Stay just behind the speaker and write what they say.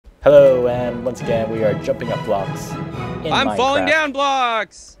Hello, and once again we are jumping up blocks in I'm Minecraft. falling down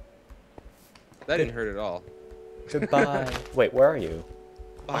blocks! That didn't hurt at all. Goodbye. Wait, where are you?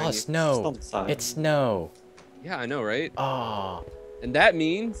 Behind Oh, you. snow. It's snow. Yeah, I know, right? Oh. And that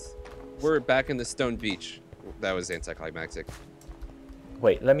means we're back in the stone beach. That was anticlimactic.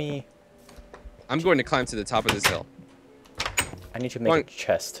 Wait, let me... I'm going to climb to the top of this hill. I need to make a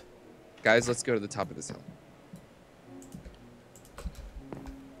chest. Guys, let's go to the top of this hill.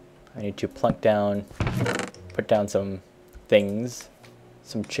 I need to plunk down, put down some things,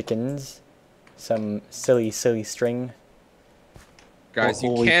 some chickens, some silly string. Guys,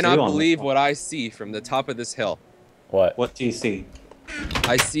 you cannot believe what I see from the top of this hill. What? What do you see?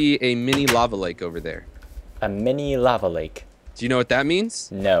 I see a mini lava lake over there. A mini lava lake. Do you know what that means?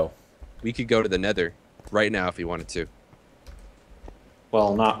 No. We could go to the nether right now if we wanted to.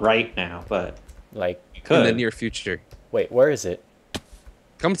 Well, not right now, but like you could. In the near future. Wait, where is it?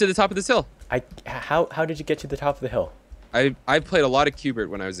 Come to the top of this hill. How did you get to the top of the hill? I played a lot of Cubert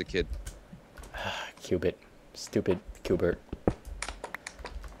when I was a kid. Cubit. Stupid Cubert.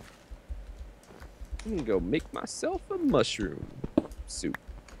 I'm gonna go make myself a mushroom soup.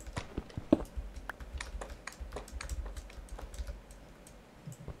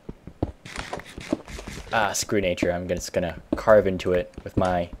 Screw nature. I'm just gonna carve into it with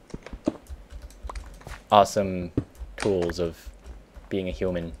my awesome tools of being a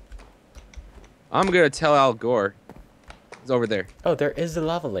human. I'm gonna tell Al Gore. It's over there. Oh, there is a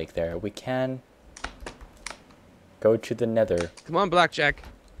lava lake there. We can go to the nether. Come on, Blackjack.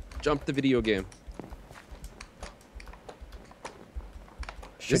 Jump the video game.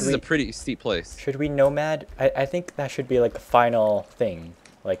 This is a pretty steep place. Should we nomad? I think that should be like a final thing.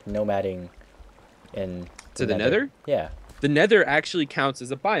 Like nomading in to the nether? Yeah. The nether actually counts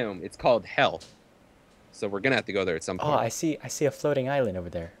as a biome. It's called hell. So we're gonna have to go there at some point. Oh, I see a floating island over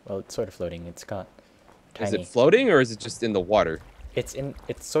there. Well, it's sort of floating. It's got tiny. Is it floating or is it just in the water? It's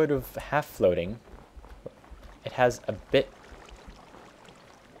sort of half floating. It has a bit.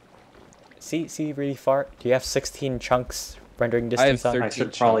 See really far? Do you have 16 chunks rendering distance? I have 13 I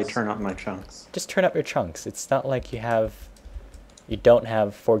should probably turn up my chunks. Just turn up your chunks. It's not like you don't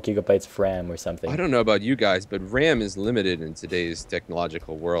have 4 gigabytes of RAM or something. I don't know about you guys, but RAM is limited in today's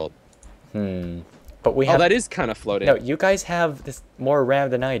technological world. But we have... Oh, that is kind of floating. No, you guys have this more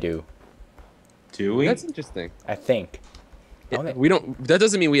RAM than I do. Do we? That's interesting. I think. We don't. That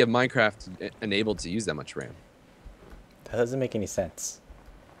doesn't mean we have Minecraft enabled to use that much RAM. That doesn't make any sense.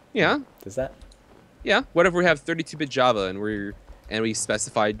 Yeah. Does that? Yeah. What if we have 32-bit Java and we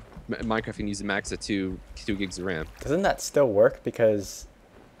specified Minecraft can use a max of 2 gigs of RAM? Doesn't that still work? Because,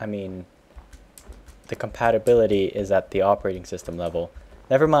 I mean, the compatibility is at the operating system level.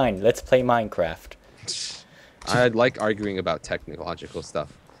 Never mind. Let's play Minecraft. I like arguing about technological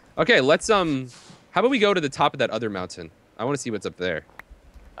stuff. Okay, let's how about we go to the top of that other mountain? I want to see what's up there.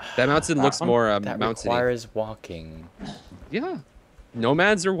 That mountain looks more that mountainy. requires walking. Yeah.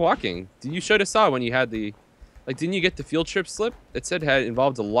 Nomads are walking. You should have saw when you had the didn't you get the field trip slip? It said it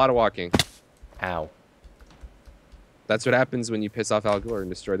involved a lot of walking. Ow. That's what happens when you piss off Al Gore and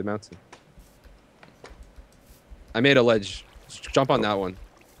destroy the mountain. I made a ledge. Jump on that one.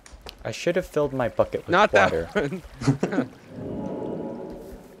 I should have filled my bucket with Not water. That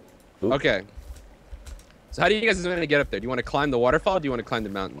one. Okay. So how do you guys want to get up there? Do you want to climb the waterfall or do you want to climb the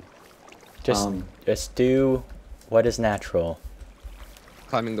mountain? Just do what is natural.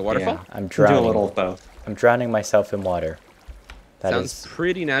 Climbing the waterfall? Yeah, I'm drowning. Do a little of both. I'm drowning myself in water. That sounds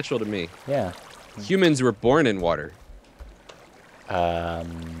pretty natural to me. Yeah. Humans were born in water. Yeah,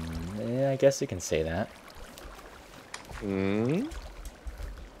 I guess you can say that.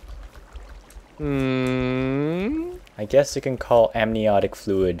 I guess you can call amniotic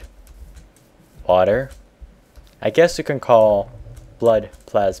fluid water. I guess you can call blood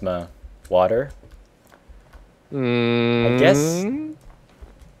plasma water. I guess everything.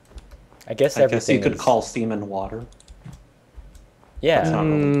 I guess you could call semen water. Yeah. That's not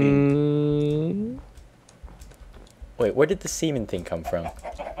really Wait, where did the semen thing come from?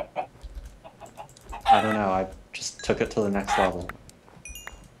 I don't know. I just took it to the next level.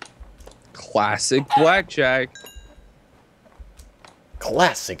 Classic blackjack.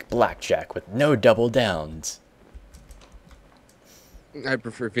 Classic blackjack with no double downs. I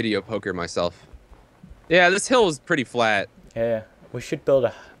prefer video poker myself. Yeah, this hill is pretty flat. Yeah, we should build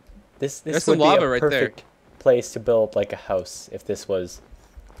a... This There's would some be lava a right perfect place to build like a house if this was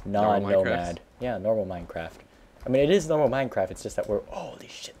Normal non-nomad. Yeah, normal Minecraft. I mean, it is normal Minecraft, it's just that we're... Holy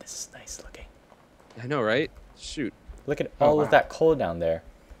shit, this is nice looking. I know, right? Shoot. Look at all of that coal down there.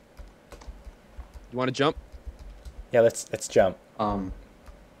 You want to jump? Yeah, let's jump.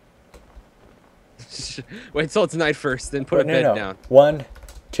 Wait till it's night first, then put Wait, a bed no. down. 1,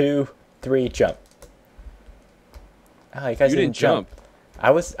 2, 3, jump. Oh, you guys You didn't jump.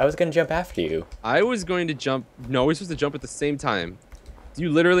 I was gonna jump after you. I was going to jump. No, we're supposed to jump at the same time. Do you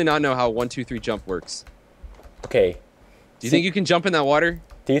literally not know how 1, 2, 3 jump works? Okay. Do you think you can jump in that water?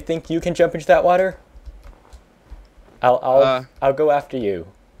 Do you think you can jump into that water? I'll go after you.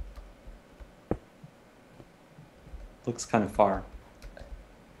 Looks kind of far.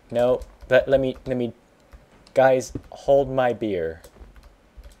 No, let me. Guys, hold my beer.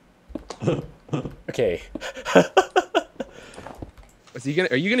 Okay.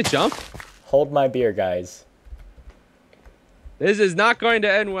 Are you gonna jump? Hold my beer, guys. This is not going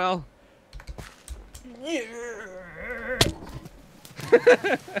to end well.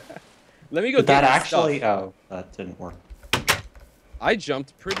 Let me go. Did that get my actually? stuff. Oh, that didn't work. I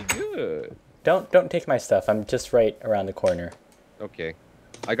jumped pretty good. Don't take my stuff. I'm just right around the corner. Okay,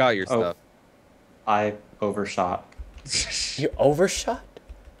 I got your stuff. I overshot. You overshot?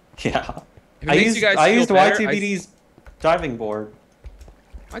 Yeah. If it makes you guys feel used better, Y2BD's diving board.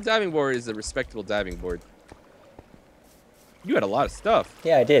 My diving board is a respectable diving board. You had a lot of stuff.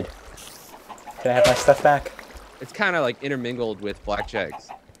 Yeah, I did. Can I have my stuff back? It's kind of like intermingled with blackjacks.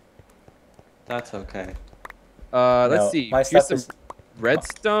 That's okay. Let's see. My Here's stuff some is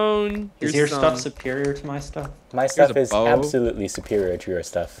redstone. Is Here's your some, stuff superior to my stuff? my stuff a is bow. absolutely superior to your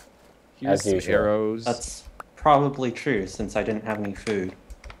stuff. Here's as some usual. arrows. That's probably true since I didn't have any food. Do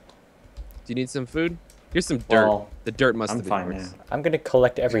you need some food? Here's some dirt. Well, The dirt must I'm have been fine yours. now. I'm gonna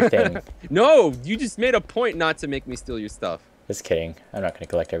collect everything. No, you just made a point not to make me steal your stuff. Just kidding. I'm not gonna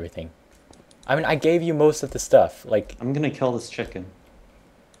collect everything. I mean, I gave you most of the stuff. Like, I'm gonna kill this chicken.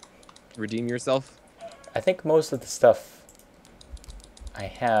 Redeem yourself. I think most of the stuff I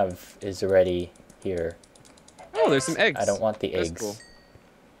have is already here. Oh, there's some eggs. I don't want the That's eggs. cool.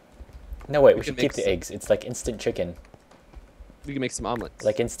 No, wait, we We should can keep make the some- eggs. It's like instant chicken. We can make some omelets.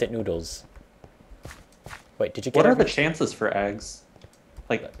 Like instant noodles. Wait, did you get What are the every- chances for eggs?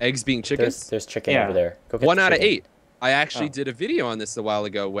 Like, eggs being chickens. There's chicken Yeah. over there. Go get 1 the out of chicken. 8. I actually Oh. did a video on this a while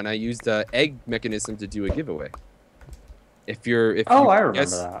ago when I used the egg mechanism to do a giveaway. If you I remember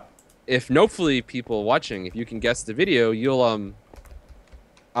guess, that. If Nopefully people watching, if you can guess the video, you'll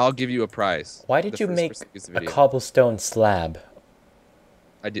I'll give you a prize. Why The did you first make person who gets the a video. cobblestone slab?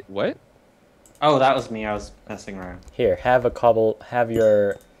 I did what? Oh, that was me. I was messing around. Here, have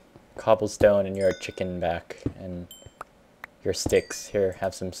your cobblestone and your chicken back and your sticks. Here,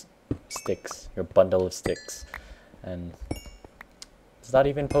 have some sticks. Your bundle of sticks. And it's not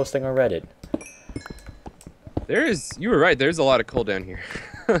even posting on Reddit. You were right. There's a lot of coal down here.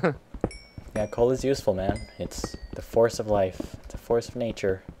 Yeah, coal is useful, man. It's the force of life. It's a force of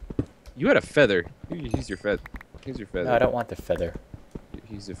nature. You had a feather. Use your feather. Use your feather. No, I don't want the feather.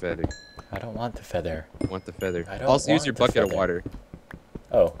 Use your feather. I don't want the feather. I want the feather. I don't Also, use want your the bucket of feather. water.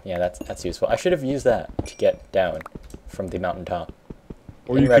 Oh, yeah, that's useful. I should have used that to get down from the mountaintop.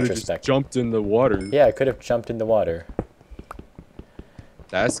 Or In you could have retrospect. just jumped in the water. Yeah, I could have jumped in the water.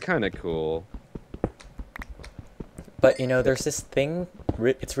 That's kind of cool. But, you know, there's this thing,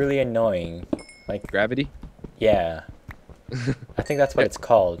 it's really annoying. Like, Gravity? yeah. I think that's what it's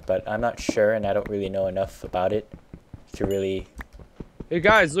called, but I'm not sure and I don't really know enough about it to really... Hey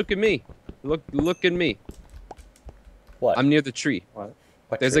guys, look at me. Look at me. What? I'm near the tree. What?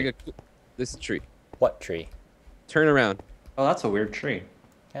 What There's tree? like this tree. What tree? Turn around. Oh, that's a weird tree.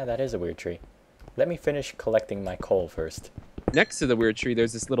 Yeah, that is a weird tree. Let me finish collecting my coal first. Next to the weird tree,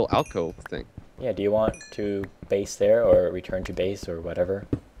 there's this little alcove thing. Yeah, do you want to base there or return to base or whatever?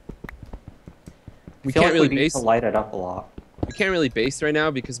 We I feel can't like really we need base. to light it up a lot. We can't really base right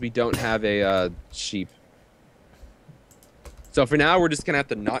now because we don't have a sheep. So for now, we're just gonna have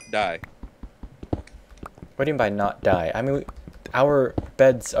to not die. What do you mean by not die? I mean, our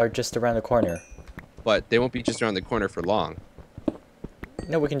beds are just around the corner. But they won't be just around the corner for long.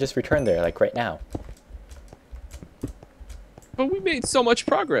 No, we can just return there, like right now. But we made so much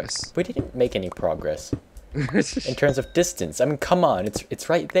progress. We didn't make any progress in terms of distance. I mean, come on, it's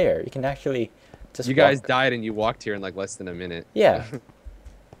right there. You can actually just You guys walk. died and you walked here in like less than a minute. Yeah.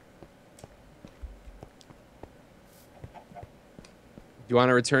 You want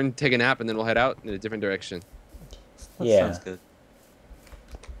to return, take a nap, and then we'll head out in a different direction. That Yeah. sounds good.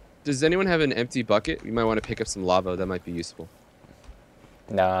 Does anyone have an empty bucket? We might want to pick up some lava. That might be useful.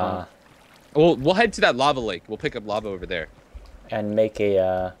 Nah. We'll head to that lava lake. We'll pick up lava over there. And make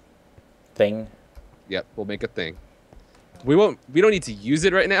a thing. Yep, we'll make a thing. We don't need to use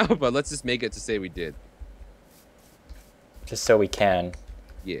it right now, but let's just make it to say we did. Just so we can.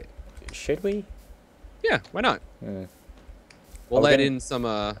 Yeah. Should we? Yeah, why not? Hmm. We'll Are we let gonna- in some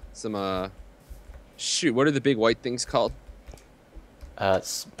Shoot, what are the big white things called?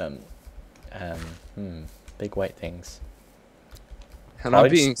 S- big white things. I'm not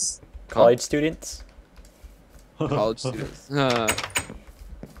College- being College students? college students.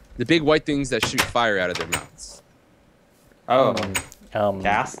 The big white things that shoot fire out of their mouths. Oh, Um,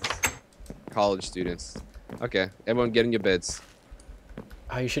 ghasts. College students. Okay, everyone get in your beds.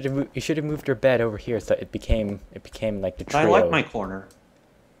 Oh, you should have moved your bed over here so it became like the trio. I like my corner.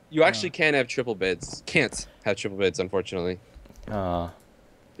 You actually can't have triple beds. Can't have triple beds, unfortunately.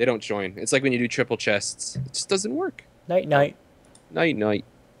 They don't join. It's like when you do triple chests. It just doesn't work. Night night. Night, night.